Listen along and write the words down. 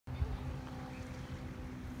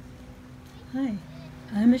Hi,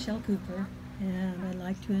 I'm Michelle Cooper, and I'd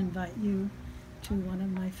like to invite you to one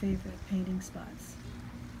of my favorite painting spots.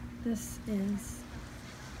 This is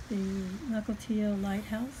the Mukilteo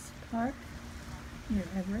Lighthouse Park near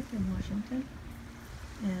Everett in Washington,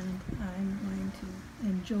 and I'm going to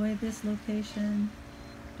enjoy this location,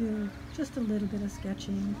 do just a little bit of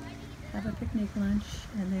sketching, have a picnic lunch,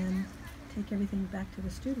 and then take everything back to the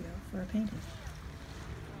studio for a painting.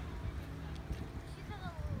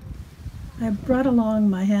 I brought along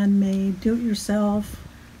my handmade do-it-yourself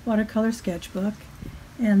watercolor sketchbook,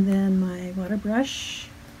 and then my water brush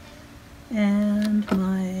and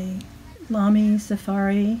my Lamy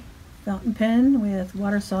Safari fountain pen with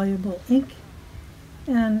water-soluble ink,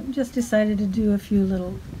 and just decided to do a few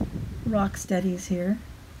little rock studies here.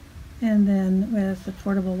 And then with the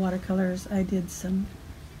portable watercolors, I did some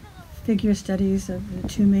figure studies of the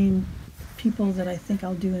two main people that I think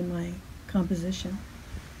I'll do in my composition.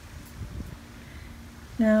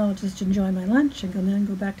 Now I'll just enjoy my lunch and then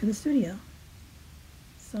go back to the studio.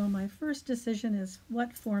 So my first decision is,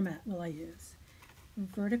 what format will I use?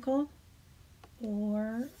 Vertical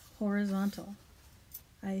or horizontal?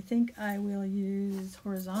 I think I will use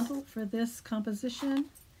horizontal for this composition.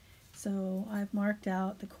 So I've marked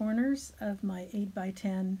out the corners of my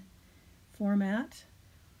 8x10 format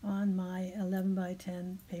on my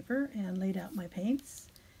 11x10 paper and laid out my paints.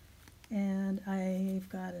 And I've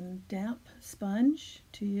got a damp sponge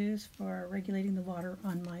to use for regulating the water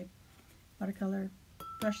on my watercolor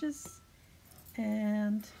brushes,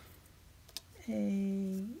 and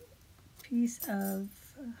a piece of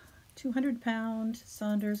 200-pound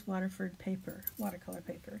Saunders Waterford paper, watercolor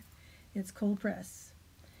paper. It's cold press.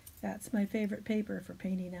 That's my favorite paper for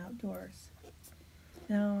painting outdoors.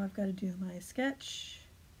 Now I've got to do my sketch,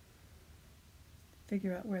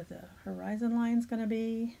 figure out where the horizon line's going to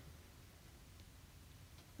be.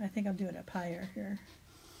 I think I'm doing it up higher here.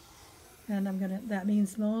 And that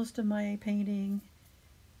means most of my painting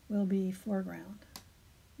will be foreground.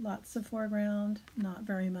 Lots of foreground, not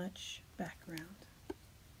very much background.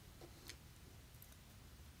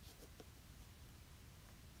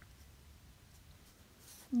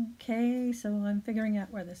 Okay, so I'm figuring out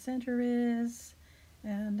where the center is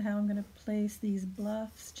and how I'm going to place these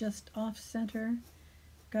bluffs just off center.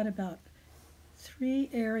 Got about 3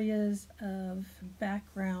 areas of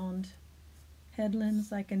background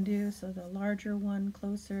headlands I can do, so the larger one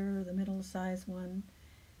closer, the middle size one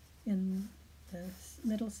in the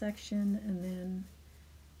middle section, and then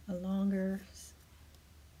a longer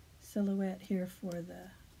silhouette here for the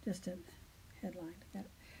distant headline.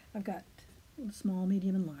 I've got small,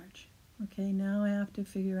 medium, and large. Okay, now I have to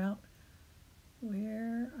figure out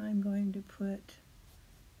where I'm going to put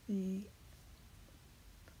the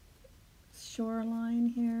shoreline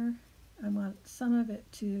here. I want some of it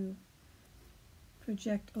to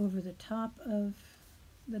project over the top of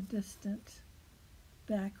the distant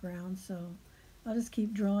background, so I'll just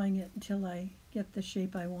keep drawing it until I get the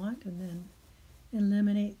shape I want, and then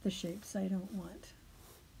eliminate the shapes I don't want.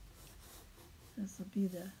 This will be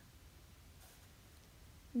the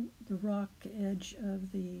rock edge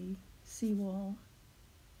of the seawall.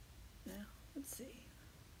 Now, let's see.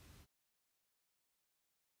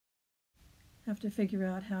 I have to figure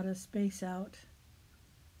out how to space out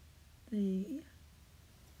the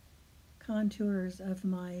contours of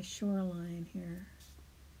my shoreline here.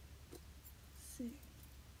 Let's see.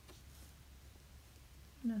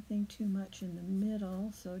 Nothing too much in the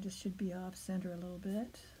middle, so it just should be off center a little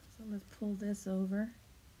bit. So let's pull this over.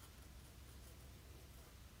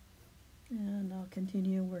 And I'll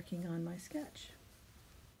continue working on my sketch.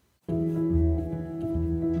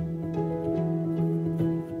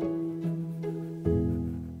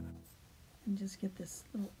 And just get this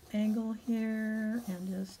little angle here, and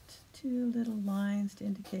just 2 little lines to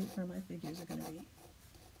indicate where my figures are going to be.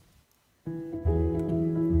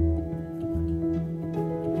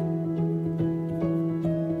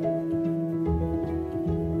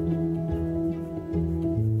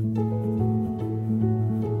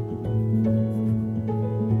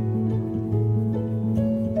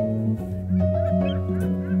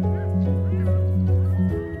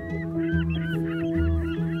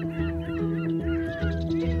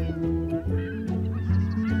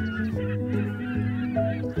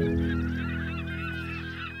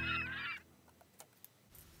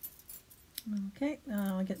 Okay,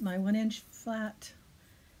 now I'll get my 1-inch flat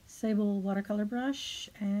sable watercolor brush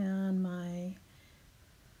and my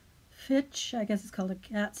Fitch, I guess it's called a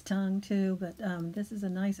cat's tongue too, but this is a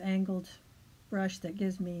nice angled brush that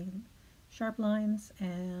gives me sharp lines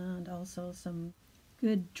and also some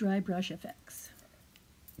good dry brush effects.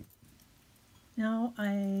 Now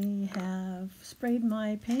I have sprayed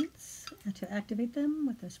my paints to activate them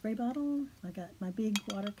with a spray bottle. I got my big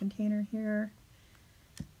water container here,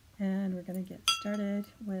 and we're going to get started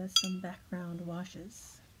with some background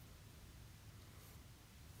washes.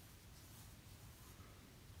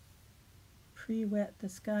 Pre-wet the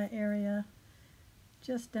sky area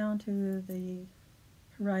just down to the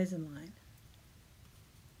horizon line.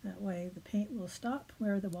 That way the paint will stop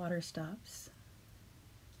where the water stops.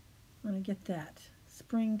 I want to get that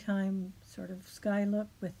springtime sort of sky look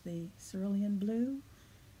with the cerulean blue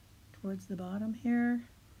towards the bottom here.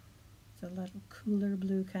 It's a little cooler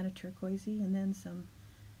blue, kind of turquoisey, and then some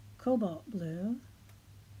cobalt blue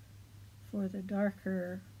for the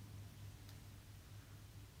darker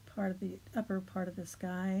part of the upper part of the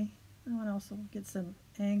sky. I want to also get some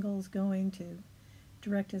angles going to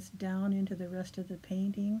direct us down into the rest of the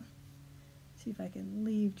painting. See if I can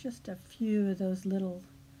leave just a few of those little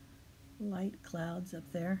light clouds up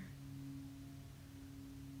there.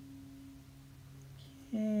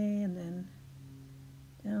 Okay, and then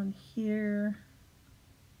down here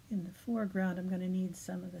in the foreground I'm going to need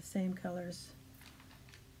some of the same colors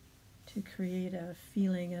to create a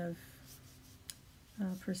feeling of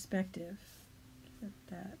perspective. Get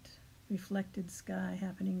that reflected sky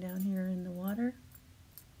happening down here in the water.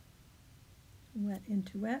 Wet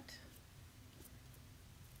into wet.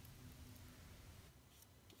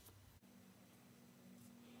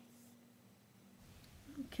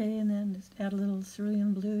 Okay, and then just add a little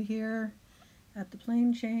cerulean blue here at the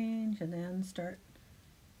plane change, and then start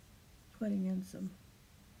putting in some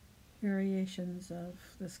variations of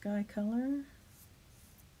the sky color.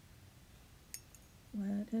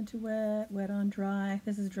 Wet into wet, wet on dry.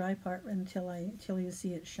 This is dry part until you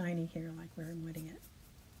see it shiny here, like where I'm wetting it.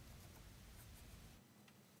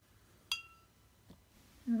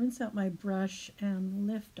 I rinse out my brush and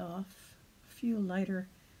lift off a few lighter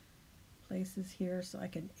places here so I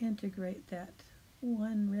can integrate that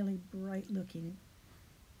one really bright looking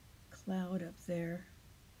cloud up there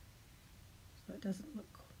so it doesn't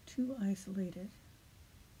look too isolated.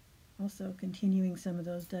 Also continuing some of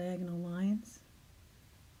those diagonal lines.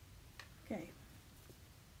 Okay,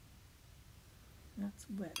 that's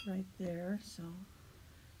wet right there, so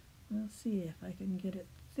we'll see if I can get it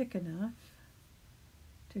thick enough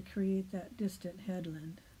to create that distant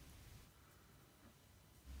headland.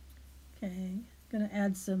 Okay, going to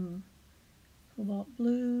add some cobalt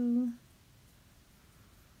blue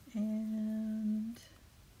and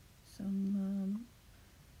some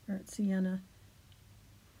burnt sienna,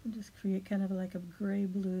 and just create kind of like a gray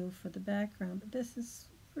blue for the background. But this is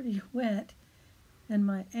pretty wet and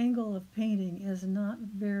my angle of painting is not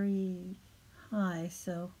very high,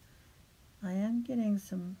 so I am getting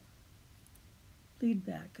some bleed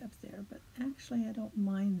back up there, but actually I don't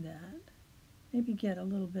mind that. Maybe get a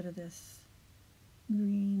little bit of this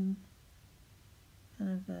green,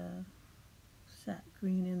 kind of a sap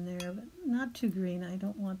green in there, but not too green. I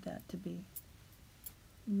don't want that to be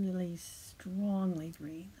really strongly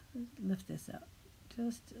green. Lift this up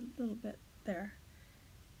just a little bit there.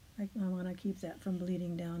 I want to keep that from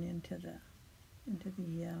bleeding down into the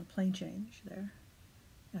plane change there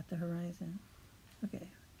at the horizon. Okay,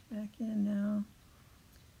 back in now.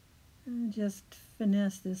 And just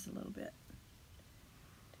finesse this a little bit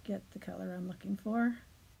to get the color I'm looking for.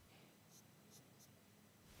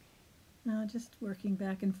 Now just working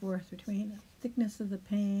back and forth between the thickness of the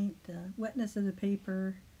paint, the wetness of the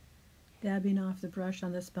paper, dabbing off the brush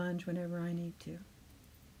on the sponge whenever I need to.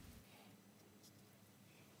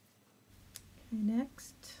 Okay,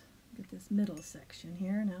 next, get this middle section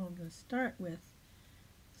here. Now I'm going to start with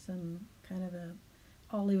some kind of a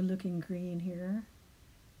olive looking green here.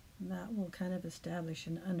 And that will kind of establish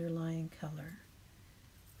an underlying color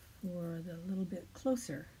for the little bit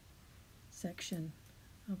closer section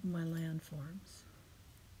of my landforms.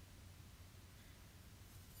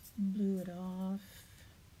 Blue it off.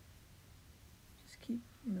 Just keep,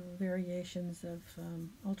 variations of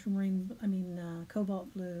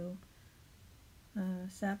cobalt blue,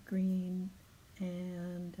 sap green,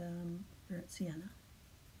 and burnt sienna.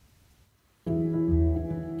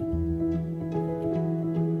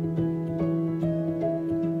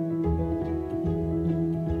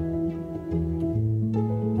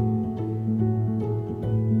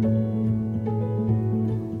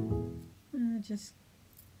 Just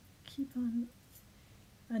keep on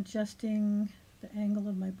adjusting the angle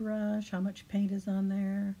of my brush, how much paint is on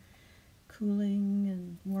there, cooling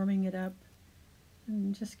and warming it up,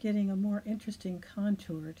 and just getting a more interesting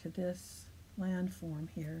contour to this landform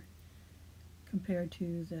here compared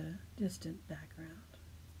to the distant background.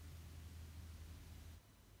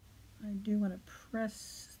 I I do want to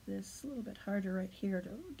press this a little bit harder right here to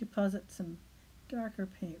deposit some darker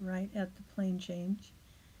paint right at the plane change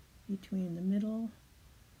between the middle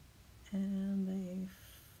and the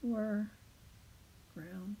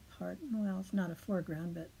foreground part. Well, it's not a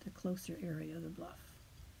foreground, but the closer area of the bluff.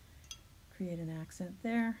 Create an accent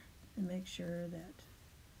there and make sure that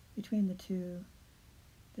between the two,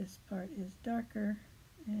 this part is darker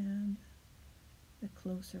and the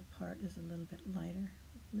closer part is a little bit lighter.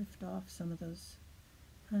 Lift off some of those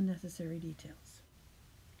unnecessary details.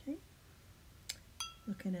 Okay,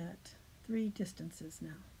 looking at 3 distances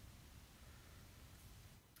now.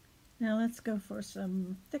 Now let's go for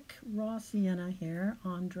some thick raw sienna here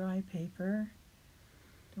on dry paper.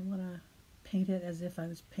 Don't want to paint it as if I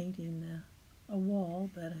was painting a wall,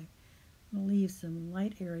 but I'm going to leave some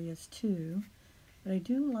light areas too. But I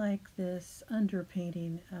do like this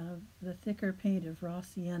underpainting of the thicker paint of raw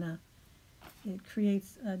sienna. It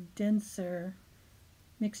creates a denser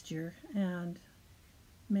mixture and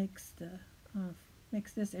makes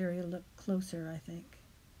this area look closer, I think.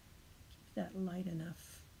 Keep that light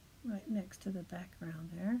enough right next to the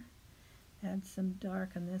background there. Add some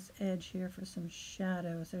dark on this edge here for some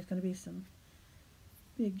shadows. There's going to be some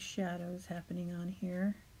big shadows happening on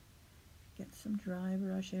here. Get some dry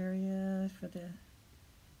brush area for the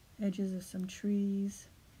edges of some trees.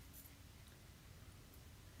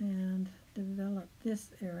 And develop this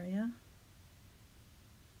area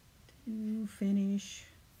to finish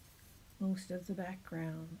most of the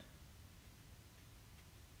background.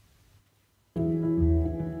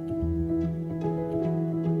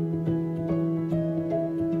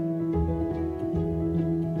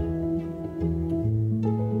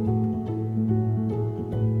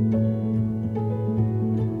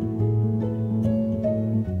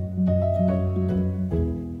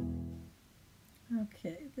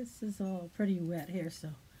 This is all pretty wet here, so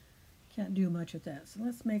can't do much with that. So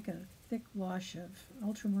let's make a thick wash of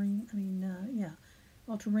ultramarine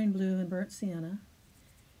blue and burnt sienna,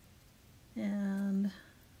 and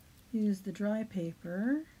use the dry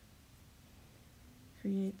paper,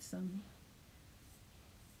 create some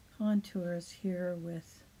contours here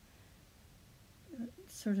with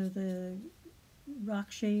sort of the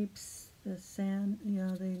rock shapes, the sand,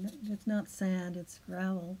 it's not sand, it's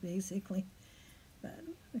gravel basically. But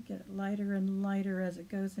look at it lighter and lighter as it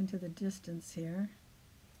goes into the distance here.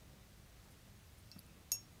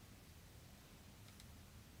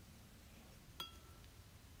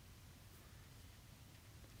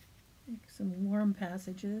 Make some warm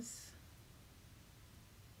passages.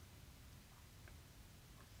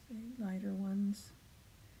 Say lighter ones.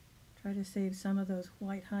 Try to save some of those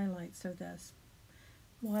white highlights so that's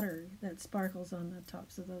water that sparkles on the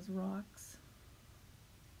tops of those rocks.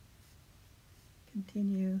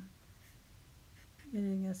 Continue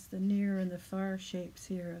getting us the near and the far shapes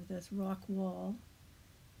here of this rock wall.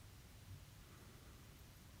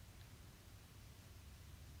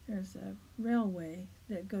 There's a railway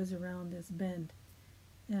that goes around this bend,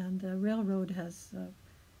 and the railroad has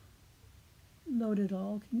loaded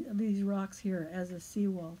all these rocks here as a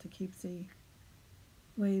seawall to keep the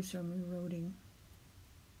waves from eroding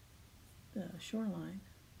the shoreline.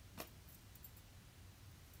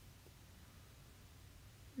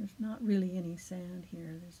 There's not really any sand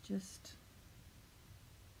here. There's just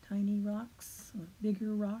tiny rocks,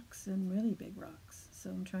 bigger rocks, and really big rocks. So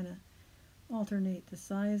I'm trying to alternate the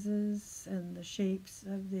sizes and the shapes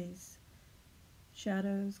of these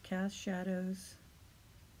shadows, cast shadows,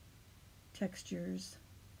 textures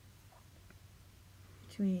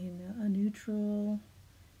between a neutral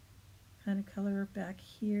kind of color back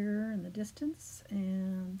here in the distance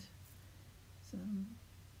and some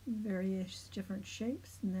various different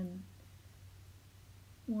shapes, and then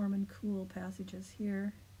warm and cool passages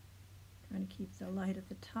here. Trying to keep the light at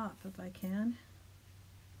the top if I can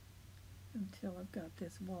until I've got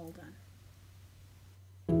this wall done.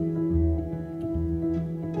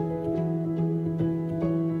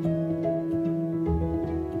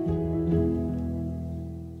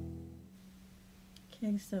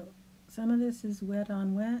 Okay, so some of this is wet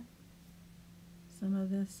on wet, some of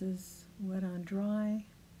this is wet on dry.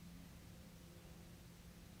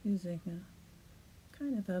 Using a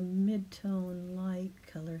kind of a mid-tone light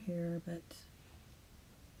color here, but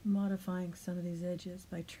modifying some of these edges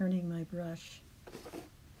by turning my brush.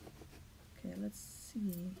 Okay, let's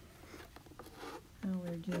see how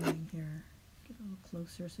we're doing here. Get a little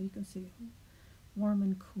closer so you can see warm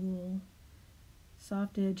and cool,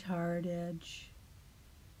 soft edge, hard edge.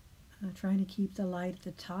 Trying to keep the light at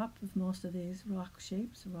the top of most of these rock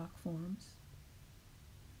shapes, rock forms.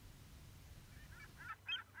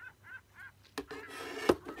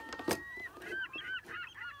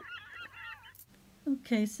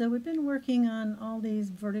 Okay, so we've been working on all these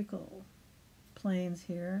vertical planes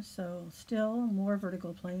here, so still more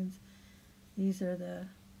vertical planes. These are the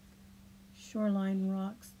shoreline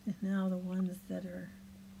rocks, and now the ones that are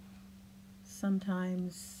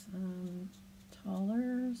sometimes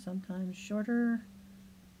taller, sometimes shorter.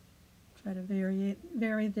 Try to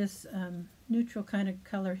vary this neutral kind of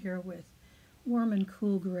color here with warm and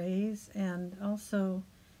cool grays, and also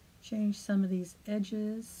change some of these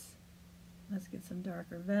edges. Let's get some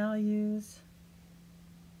darker values.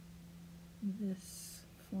 This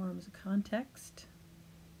forms a context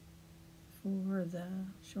for the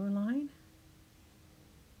shoreline.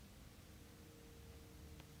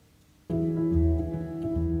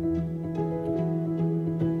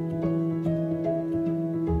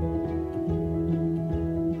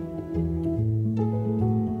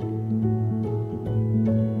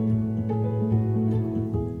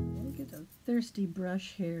 Thirsty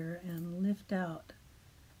brush here and lift out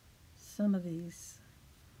some of these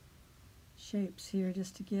shapes here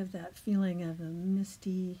just to give that feeling of a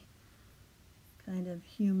misty kind of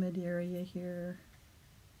humid area here.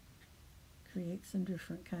 Create some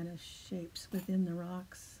different kind of shapes within the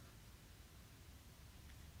rocks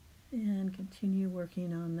and continue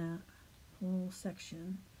working on that whole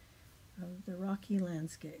section of the rocky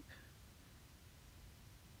landscape.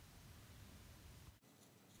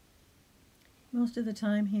 Most of the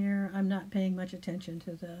time here, I'm not paying much attention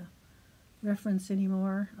to the reference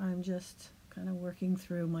anymore. I'm just kind of working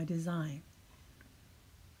through my design.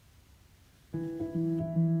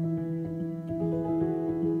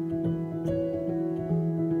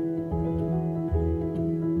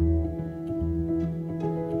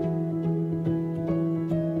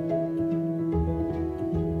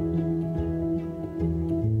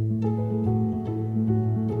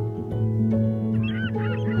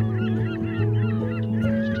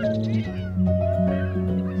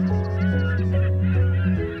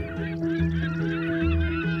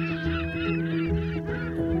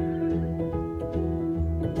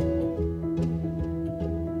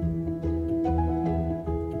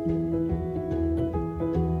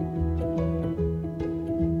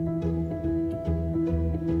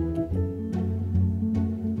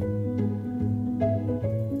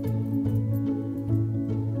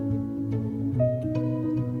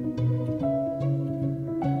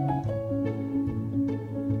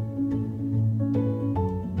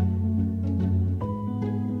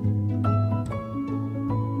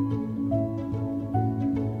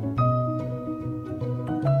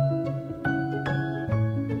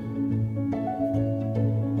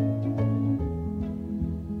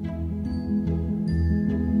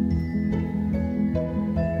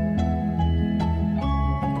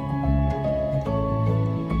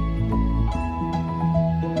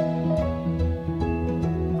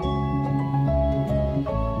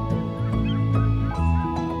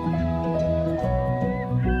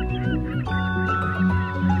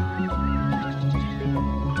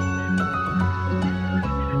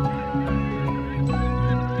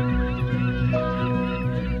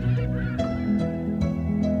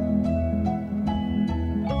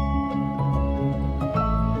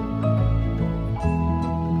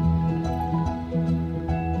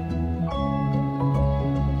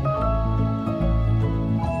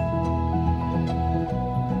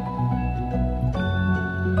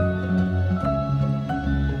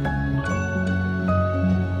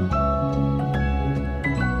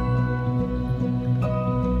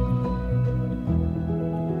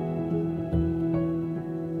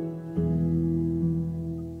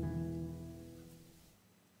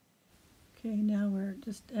 Okay, now we're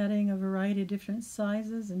just adding a variety of different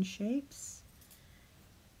sizes and shapes.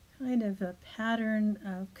 Kind of a pattern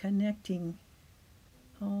of connecting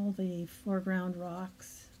all the foreground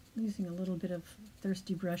rocks, using a little bit of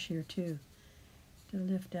thirsty brush here too to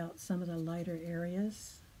lift out some of the lighter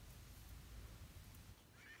areas.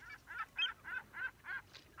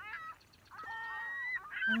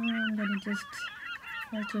 I'm going to just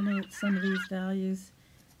alternate some of these values,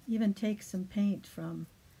 even take some paint from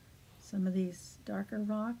some of these darker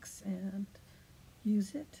rocks and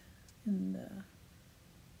use it in the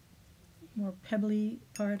more pebbly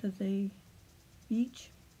part of the beach.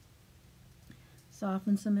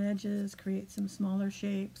 Soften some edges, create some smaller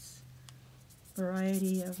shapes,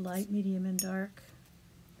 variety of light, medium, and dark,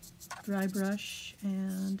 dry brush,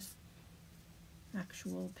 and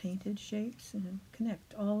actual painted shapes, and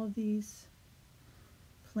connect all of these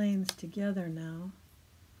planes together now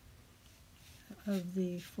of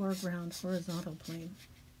the foreground horizontal plane.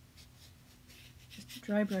 Just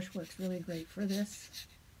dry brush works really great for this.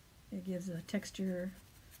 It gives a texture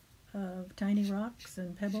of tiny rocks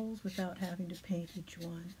and pebbles without having to paint each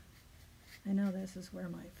one. I know this is where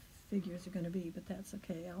my figures are going to be, but that's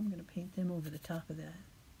okay. I'm going to paint them over the top of that.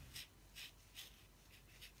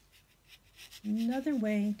 Another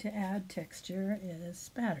way to add texture is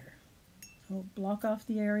spatter. So block off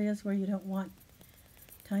the areas where you don't want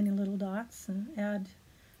tiny little dots and add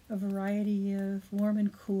a variety of warm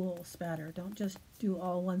and cool spatter. Don't just do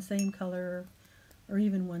all one same color or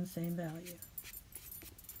even one same value.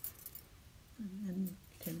 And you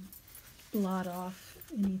can blot off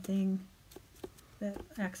anything that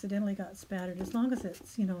accidentally got spattered. As long as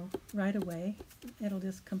it's, right away, it'll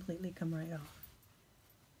just completely come right off.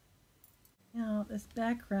 Now this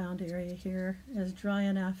background area here is dry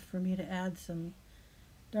enough for me to add some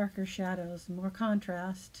darker shadows, more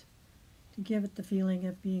contrast, to give it the feeling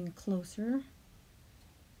of being closer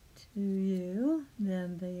to you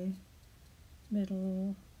than the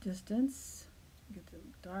middle distance. Get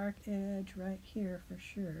the dark edge right here for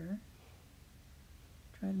sure.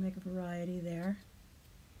 Try to make a variety there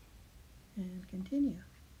and continue.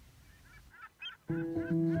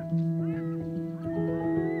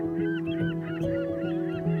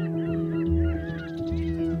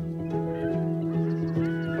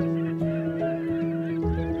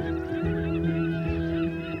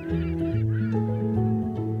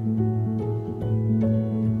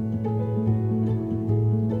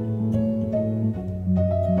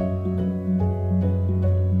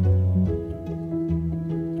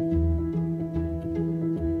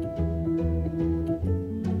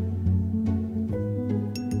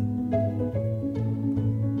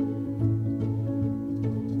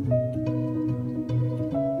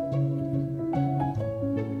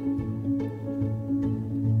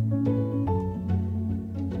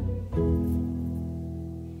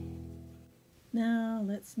 Now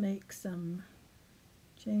let's make some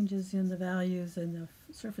changes in the values and the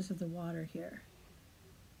surface of the water here.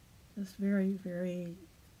 Just very, very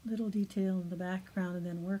little detail in the background, and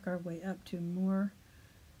then work our way up to more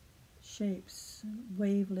shapes,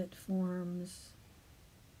 wavelet forms,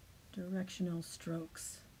 directional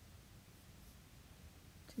strokes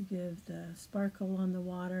to give the sparkle on the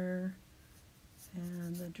water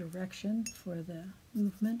and the direction for the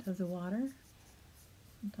movement of the water.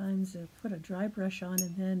 Sometimes put a dry brush on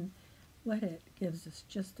and then wet it gives us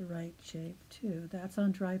just the right shape too. That's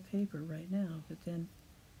on dry paper right now, but then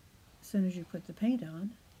as soon as you put the paint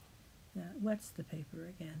on, that wets the paper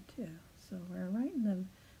again too. So we're right in the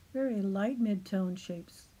very light mid-tone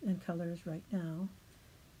shapes and colors right now,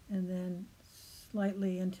 and then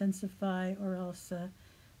slightly intensify, or else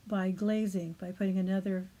by glazing, by putting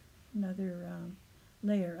another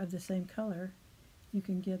layer of the same color, you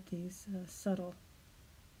can get these subtle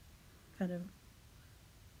kind of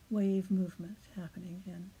wave movement happening,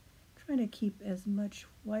 and trying to keep as much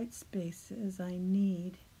white space as I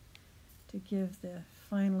need to give the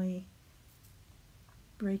finally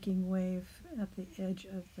breaking wave at the edge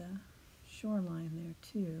of the shoreline there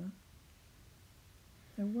too.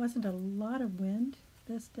 There wasn't a lot of wind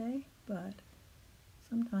this day, but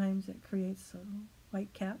sometimes it creates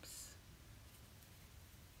white caps.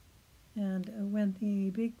 And when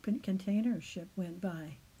the big container ship went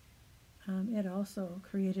by, it also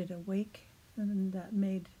created a wake, and that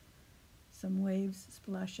made some waves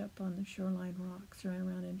splash up on the shoreline rocks right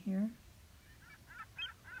around in here.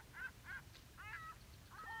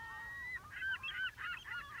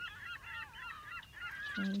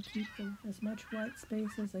 Trying to keep as much white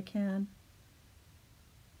space as I can,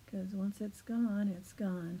 because once it's gone, it's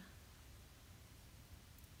gone.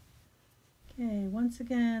 Okay, once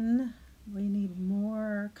again, we need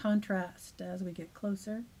more contrast as we get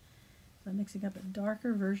closer. So I'm mixing up a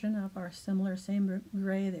darker version of our same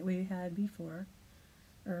gray that we had before,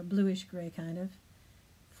 or bluish gray kind of,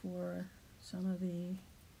 for some of the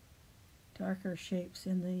darker shapes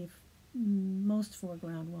in the most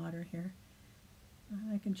foreground water here.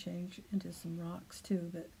 I can change into some rocks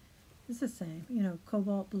too, but it's the same,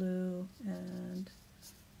 cobalt blue and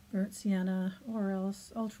burnt sienna, or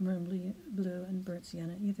else ultramarine blue and burnt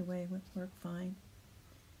sienna. Either way would work fine.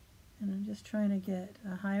 And I'm just trying to get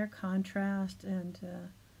a higher contrast and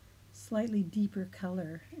slightly deeper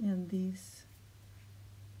color in these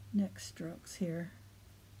next strokes here.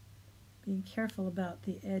 Being careful about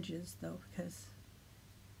the edges though, because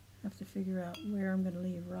I have to figure out where I'm going to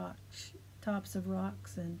leave tops of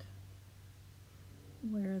rocks and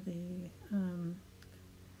where the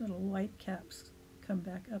little white caps come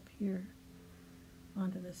back up here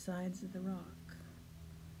onto the sides of the rock.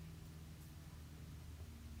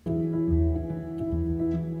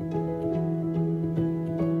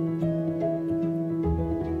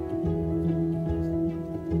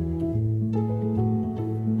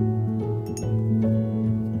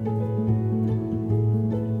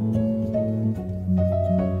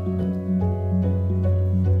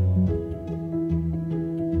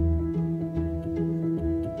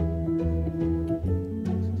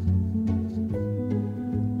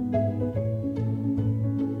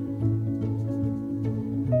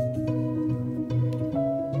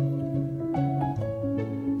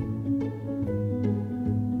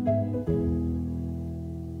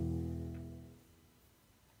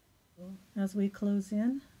 as we close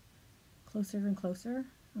in, closer and closer,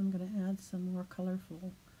 I'm going to add some more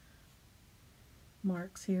colorful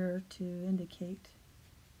marks here to indicate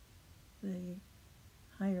the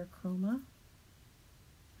higher chroma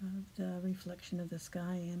of the reflection of the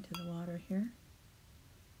sky into the water here.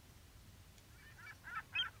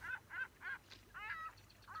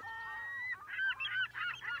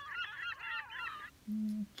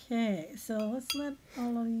 Okay, so let's let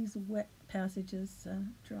all of these wet passages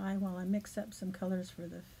dry while I mix up some colors for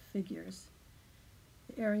the figures.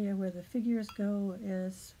 The area where the figures go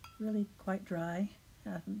is really quite dry. I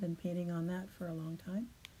haven't been painting on that for a long time.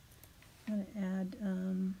 I'm going to add,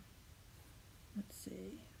 let's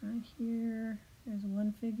see, right here, there's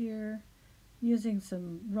one figure, using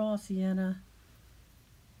some raw sienna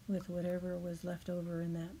with whatever was left over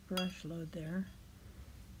in that brush load there.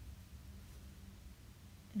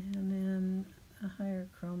 And then a higher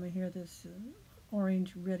chroma here, this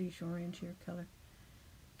orange, reddish orange here color.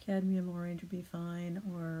 Cadmium orange would be fine,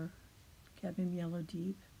 or cadmium yellow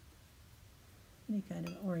deep. Any kind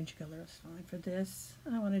of orange color is fine for this.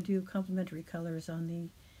 I want to do complementary colors on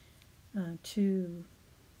the two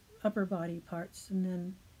upper body parts, and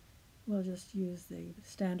then we'll just use the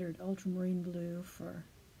standard ultramarine blue for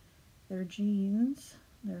their jeans,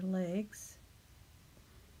 their legs.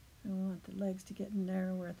 I want the legs to get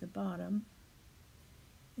narrower at the bottom,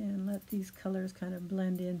 and let these colors kind of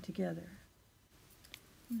blend in together.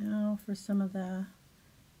 Now for some of the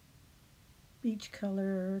beach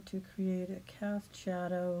color to create a cast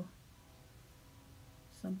shadow,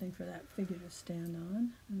 something for that figure to stand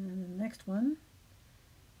on. And then the next one,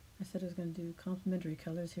 I said I was going to do complementary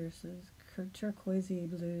colors here, so turquoisey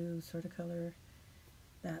blue sort of color.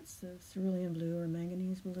 That's the cerulean blue or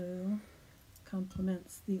manganese blue.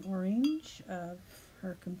 Complements the orange of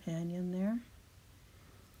her companion there.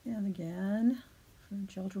 And again,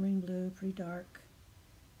 French ultramarine blue, pretty dark.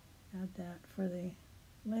 Add that for the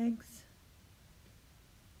legs,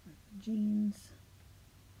 the jeans,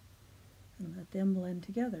 and let them blend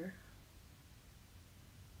together.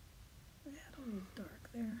 Add a little dark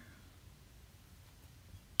there.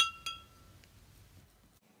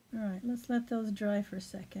 Alright, let's let those dry for a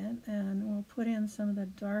second, and we'll put in some of the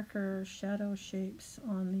darker shadow shapes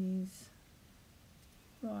on these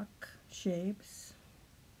rock shapes.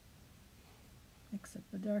 Mix up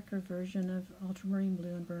a darker version of ultramarine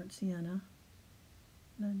blue and burnt sienna.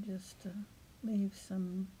 And then just leave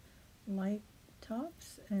some light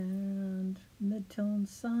tops and mid-tone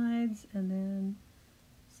sides, and then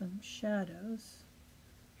some shadows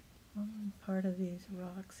on part of these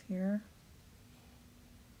rocks here.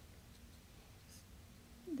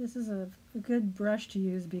 This is a good brush to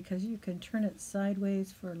use because you can turn it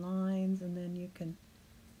sideways for lines, and then you can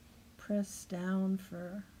press down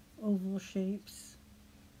for oval shapes.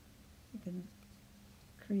 You can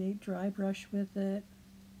create dry brush with it.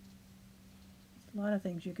 There's a lot of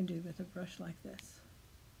things you can do with a brush like this.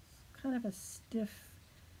 It's kind of a stiff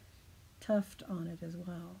tuft on it as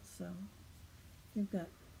well, so you've got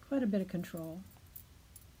quite a bit of control.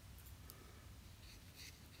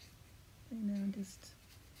 Okay, now just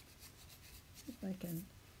if I can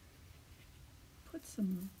put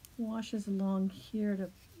some washes along here to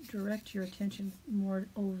direct your attention more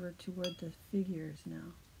over toward the figures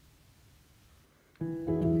now.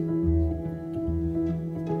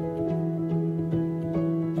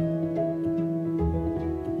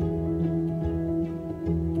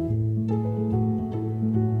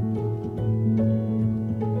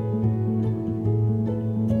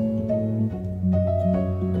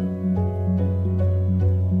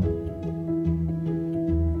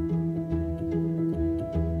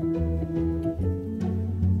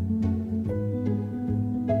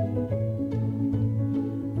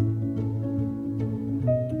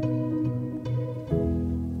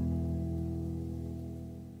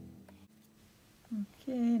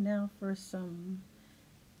 For some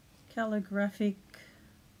calligraphic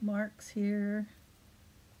marks here,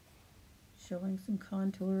 showing some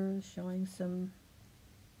contours, showing some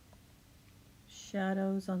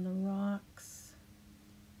shadows on the rocks,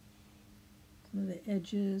 some of the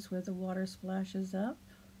edges where the water splashes up,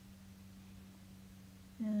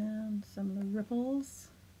 and some of the ripples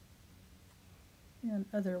and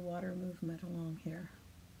other water movement along here.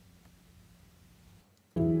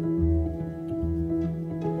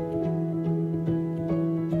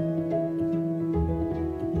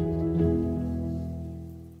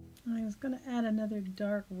 Going to add another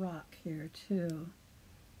dark rock here too,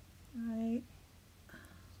 right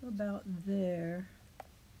about there.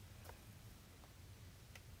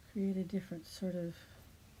 Create a different sort of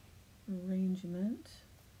arrangement.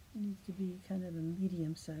 It needs to be kind of a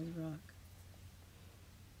medium-sized rock.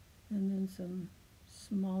 and then some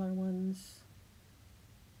smaller ones,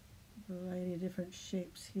 a variety of different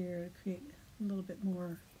shapes here to create a little bit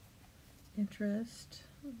more interest.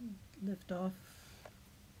 Lift off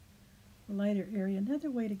a lighter area. Another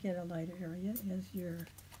way to get a lighter area is your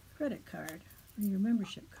credit card or your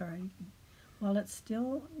membership card. While it's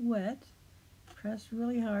still wet, press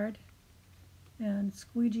really hard and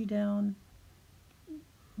squeegee down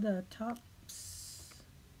the tops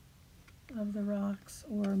of the rocks,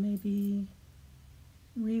 or maybe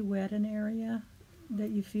re-wet an area that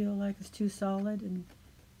you feel like is too solid and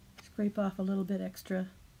scrape off a little bit extra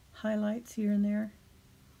highlights here and there.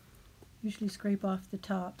 Usually scrape off the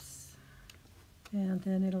tops, and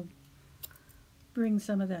then it'll bring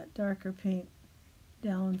some of that darker paint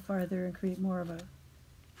down farther and create more of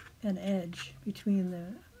an edge between the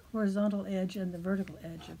horizontal edge and the vertical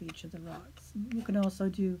edge of each of the rocks. You can also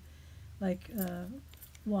do like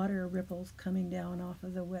water ripples coming down off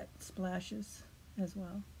of the wet splashes as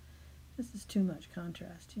well. This is too much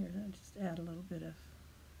contrast here. I'll just add a little bit of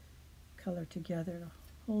color together to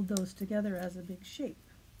hold those together as a big shape.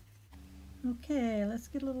 Okay, let's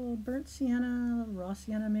get a little burnt sienna, a little raw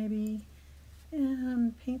sienna maybe,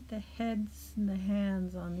 and paint the heads and the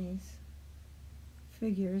hands on these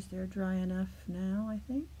figures. They're dry enough now, I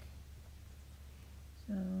think.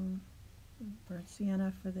 So, burnt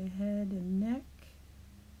sienna for the head and neck.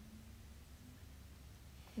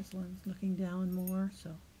 This one's looking down more, so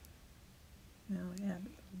now I add a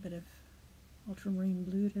little bit of ultramarine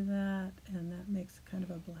blue to that, and that makes kind of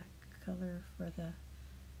a black color for the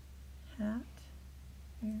hat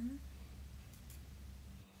here.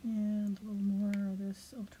 And a little more of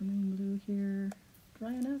this ultramarine blue here.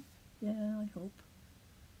 Dry enough? Yeah, I hope.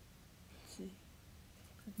 Let's see.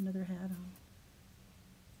 Put another hat on.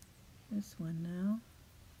 This one now.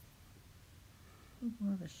 A little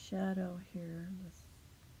more of a shadow here, this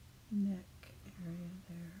neck area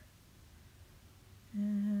there.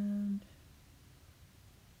 And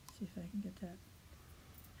see if I can get that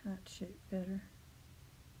hat shape better.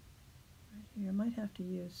 Right here. I might have to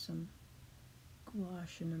use some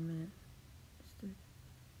gouache in a minute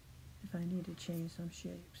if I need to change some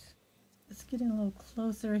shapes. It's getting a little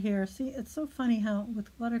closer here. See, it's so funny how with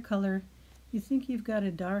watercolor you think you've got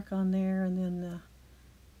a dark on there, and then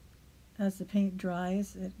as the paint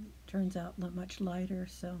dries it turns out much lighter.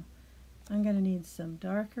 So I'm going to need some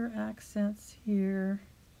darker accents here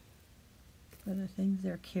for the things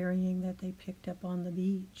they're carrying that they picked up on the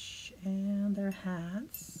beach and their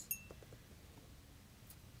hats.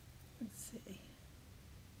 Let's see.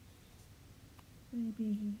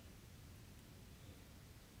 Maybe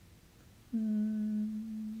a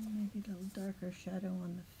little darker shadow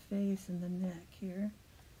on the face and the neck here.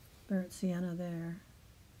 Burnt sienna there.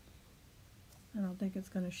 I don't think it's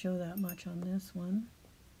going to show that much on this one.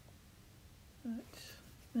 But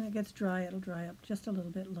when it gets dry, it'll dry up just a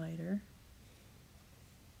little bit lighter.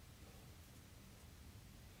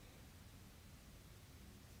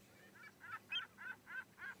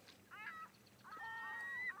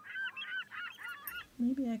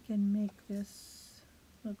 Maybe I can make this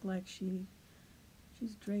look like she's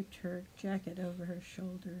draped her jacket over her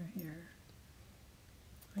shoulder here.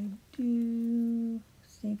 I do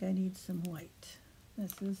think I need some white.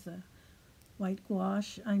 This is a white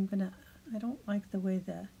gouache. I don't like the way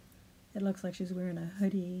that it looks like she's wearing a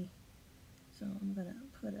hoodie, so I'm gonna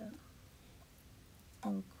put a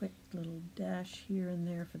little quick little dash here and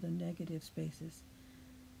there for the negative spaces.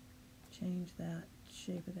 Change that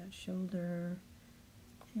shape of that shoulder,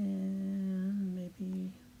 and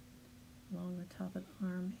maybe along the top of the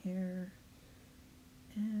arm here,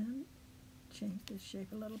 and change this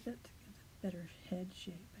shape a little bit to get a better head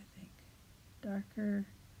shape, I think. Darker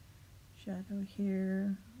shadow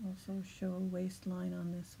here, also show a waistline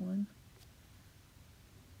on this one.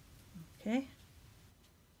 Okay,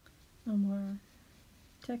 a little more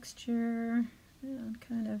texture and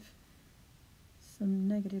kind of some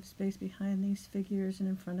negative space behind these figures and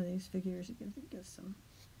in front of these figures. It gives some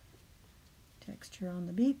texture on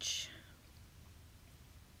the beach.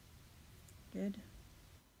 Good.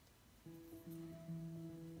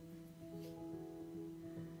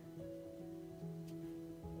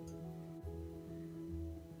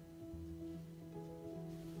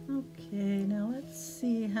 Okay, now let's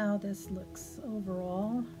see how this looks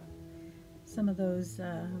overall. Some of those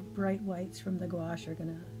bright whites from the gouache are going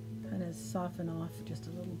to kind of soften off just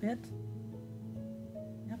a little bit.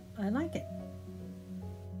 Yep, I like it.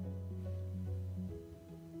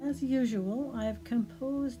 As usual, I've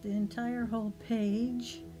composed the entire whole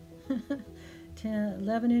page,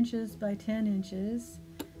 11 inches by 10 inches,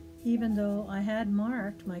 even though I had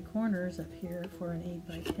marked my corners up here for an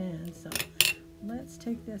 8x10. So let's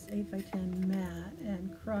take this 8x10 mat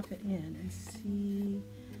and crop it in and see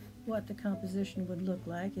what the composition would look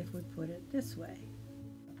like if we put it this way.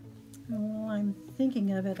 And while I'm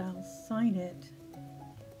thinking of it, I'll sign it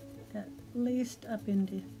at least up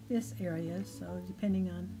into this area, so depending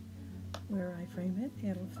on where I frame it,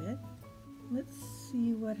 it'll fit. Let's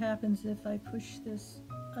see what happens if I push this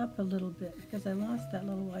up a little bit, because I lost that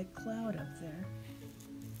little white cloud up there.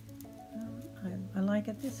 I like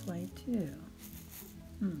it this way too.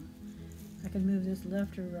 I can move this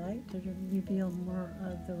left or right to reveal more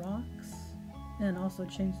of the rocks, and also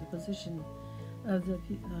change the position of the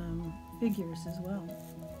figures as well.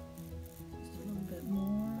 Just a little bit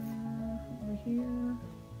more over here, a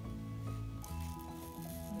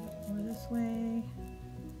little bit more this way.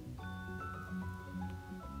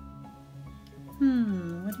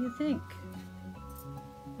 What do you think?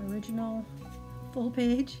 Original full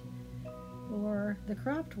page or the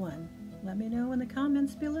cropped one? Let me know in the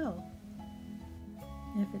comments below.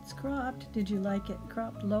 If it's cropped, did you like it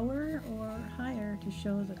cropped lower or higher to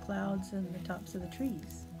show the clouds and the tops of the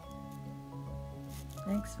trees?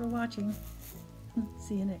 Thanks for watching.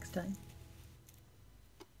 See you next time.